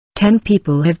10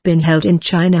 people have been held in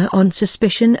China on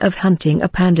suspicion of hunting a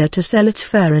panda to sell its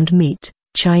fur and meat,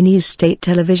 Chinese state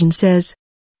television says.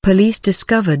 Police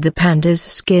discovered the panda's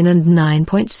skin and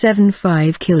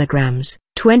 9.75 kilograms,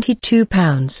 22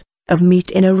 pounds, of meat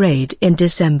in a raid in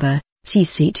December,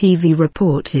 CCTV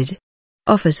reported.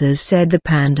 Officers said the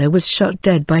panda was shot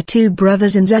dead by two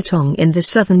brothers in Zhaotong in the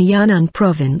southern Yunnan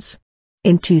province.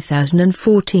 In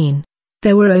 2014,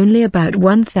 there were only about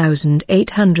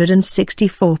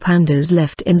 1,864 pandas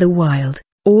left in the wild,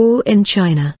 all in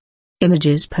China.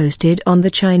 Images posted on the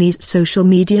Chinese social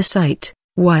media site,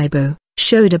 Weibo,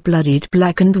 showed a bloodied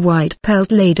black and white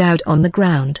pelt laid out on the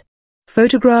ground.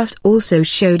 Photographs also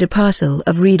showed a parcel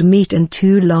of reed meat and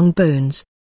two long bones.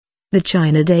 The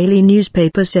China daily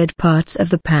newspaper said parts of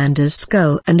the panda's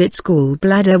skull and its gall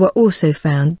bladder were also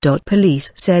found.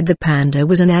 Police said the panda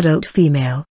was an adult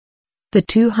female. The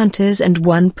two hunters and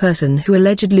one person who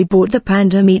allegedly bought the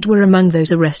panda meat were among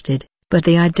those arrested, but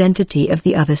the identity of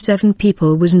the other 7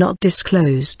 people was not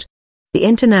disclosed. The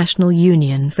International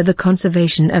Union for the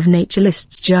Conservation of Nature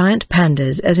lists giant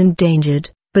pandas as endangered,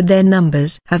 but their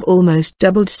numbers have almost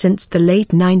doubled since the late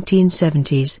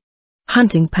 1970s.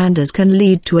 Hunting pandas can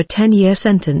lead to a 10-year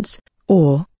sentence,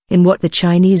 or, in what the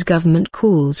Chinese government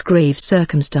calls grave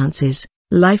circumstances,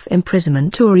 life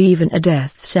imprisonment or even a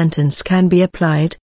death sentence can be applied.